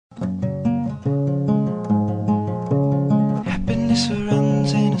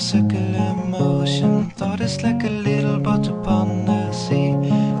circular motion. Thought it's like a little boat upon the sea.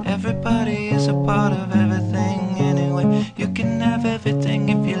 Everybody is a part of everything anyway. You can have everything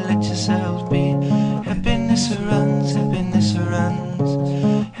if you let yourself be. Happiness surrounds, happiness surrounds.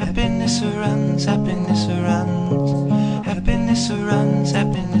 Happiness surrounds, happiness surrounds. Happiness surrounds,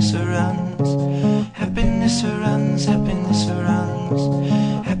 happiness surrounds. Happiness surrounds, happiness surrounds.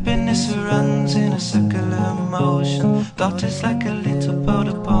 Happiness surrounds in a circular motion. Thought it's like a little boat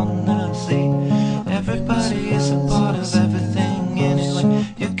upon the sea. Everybody is a part of everything anyway.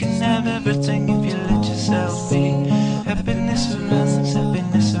 You can have everything if you let yourself be. Happiness surrounds,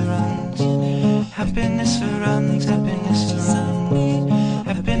 happiness surrounds. Happiness surrounds, happiness surrounds.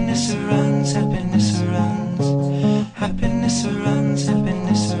 Happiness surrounds, happiness surrounds. Happiness surrounds,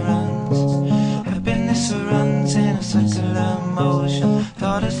 happiness surrounds. Happiness surrounds in a circular motion.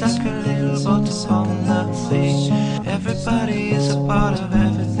 Thought it's like a little boat upon the sea. Everybody is a part of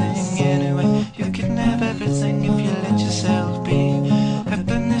everything anyway. You can have everything if you let yourself be.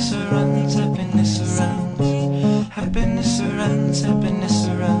 Happiness surrounds, happiness surrounds. Happiness surrounds, happiness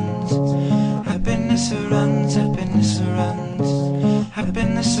surrounds. Happiness surrounds, happiness surrounds.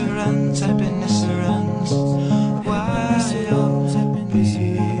 Happiness surrounds, happiness surrounds. Why?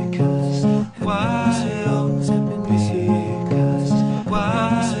 Because why? Because why?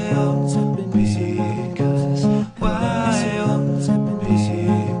 Because why?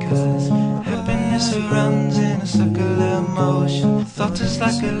 Because happiness surrounds in a circular motion. Thought it's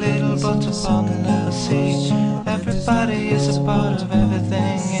like a little boat upon the sea. Everybody is a part of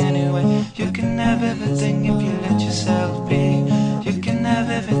everything anyway. You can have everything if you let yourself be. You can have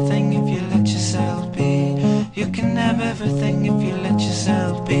everything if you let yourself be. You can have everything if you let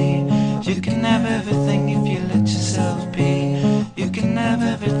yourself be. You can have everything if you let yourself be. You can have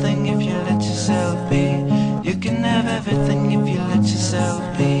everything if you let yourself be. You can have everything if you let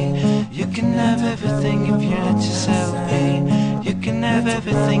yourself be. You can have everything if you let yourself be. You can have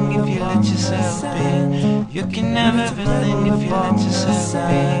everything if you let yourself be. You can have everything if you let yourself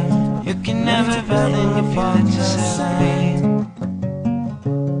be. You can have everything if you let yourself be.